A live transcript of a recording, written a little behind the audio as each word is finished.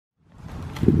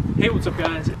Hey, what's up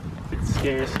guys? It's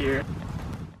Scarce here.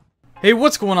 Hey,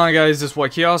 what's going on guys? This is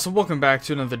White Chaos and welcome back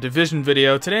to another Division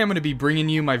video. Today I'm going to be bringing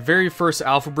you my very first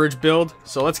Alpha Bridge build,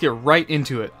 so let's get right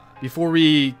into it. Before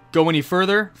we go any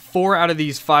further, 4 out of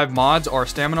these 5 mods are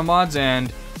stamina mods,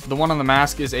 and the one on the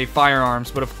mask is a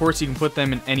firearms, but of course you can put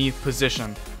them in any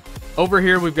position. Over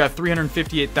here we've got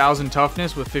 358,000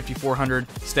 toughness with 5,400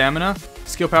 stamina,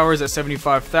 skill power is at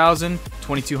 75,000,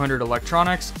 2,200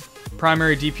 electronics,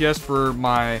 primary DPS for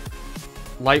my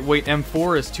lightweight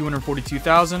M4 is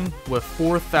 242,000 with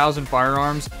 4,000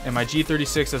 firearms, and my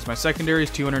G36 as my secondary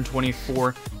is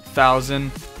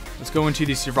 224,000. Let's go into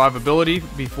the survivability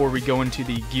before we go into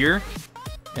the gear,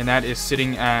 and that is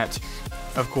sitting at,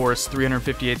 of course,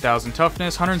 358,000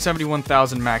 toughness,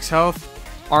 171,000 max health,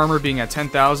 armor being at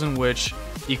 10,000, which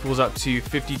equals up to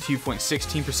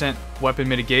 52.16% weapon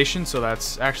mitigation, so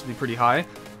that's actually pretty high.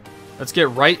 Let's get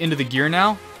right into the gear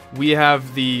now. We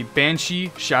have the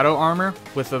Banshee Shadow Armor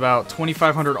with about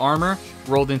 2,500 armor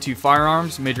rolled into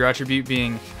firearms, major attribute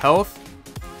being health.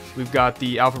 We've got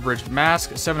the Alpha Bridge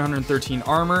Mask, 713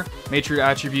 armor, major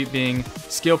attribute being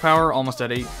skill power, almost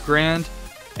at 8 grand,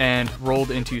 and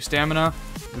rolled into stamina.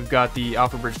 We've got the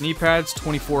Alpha Bridge Knee Pads,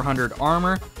 2,400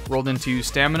 armor, rolled into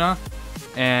stamina,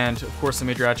 and of course the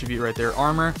major attribute right there,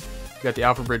 armor. We've got the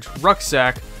Alpha Bridge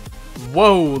Rucksack.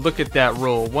 Whoa, look at that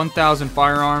roll, 1,000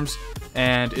 firearms,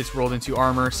 and it's rolled into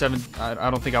armor. I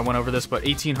don't think I went over this, but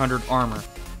 1,800 armor.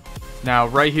 Now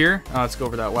right here, let's go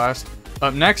over that last.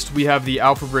 Up next, we have the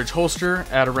Alpha Bridge holster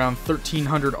at around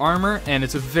 1,300 armor, and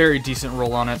it's a very decent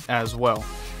roll on it as well.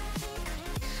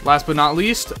 Last but not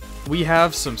least, we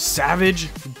have some Savage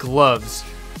gloves.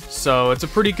 So it's a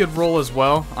pretty good roll as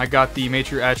well. I got the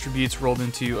major attributes rolled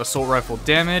into assault rifle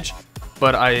damage,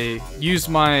 but I used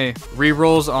my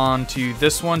rerolls onto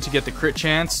this one to get the crit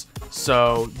chance.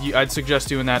 So I'd suggest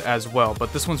doing that as well,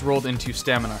 but this one's rolled into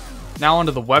stamina. Now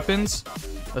onto the weapons.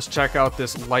 Let's check out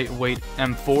this lightweight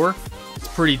M4. It's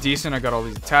pretty decent. I got all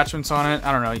these attachments on it.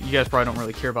 I don't know, you guys probably don't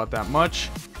really care about that much.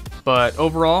 But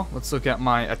overall, let's look at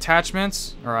my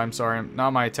attachments. Or I'm sorry,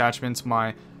 not my attachments,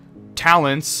 my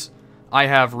talents. I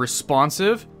have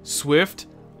responsive, swift,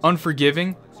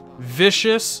 unforgiving,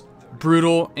 vicious,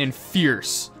 brutal, and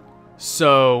fierce.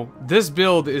 So this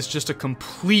build is just a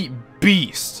complete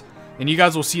beast. And you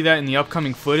guys will see that in the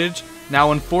upcoming footage.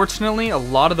 Now, unfortunately, a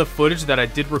lot of the footage that I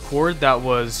did record that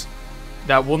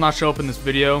will not show up in this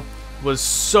video was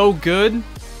so good,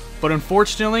 but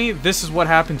unfortunately, this is what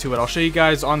happened to it. I'll show you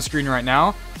guys on screen right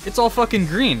now. It's all fucking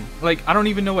green. Like, I don't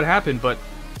even know what happened, but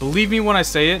believe me when I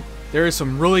say it, there is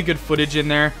some really good footage in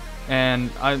there,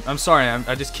 and I'm sorry,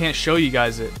 I just can't show you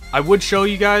guys it. I would show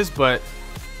you guys, but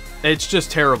it's just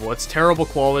terrible. It's terrible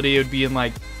quality. It would be in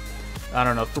like, I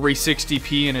don't know,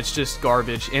 360p, and it's just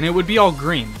garbage, and it would be all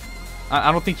green. I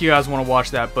don't think you guys want to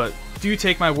watch that, but do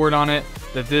take my word on it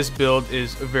that this build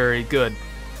is very good.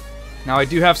 Now, I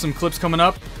do have some clips coming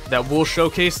up that will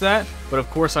showcase that, but of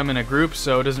course I'm in a group,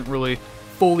 so it doesn't really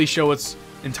fully show its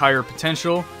entire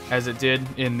potential as it did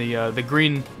in the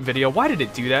green video. Why did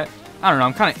it do that? I don't know,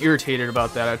 I'm kind of irritated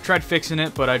about that. I tried fixing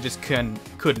it, but I just couldn't.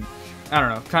 I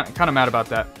don't know, kind of mad about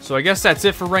that. So I guess that's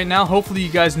it for right now. Hopefully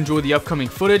you guys enjoy the upcoming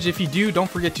footage. If you do, don't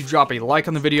forget to drop a like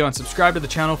on the video and subscribe to the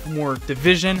channel for more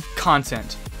Division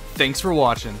content. Thanks for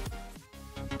watching.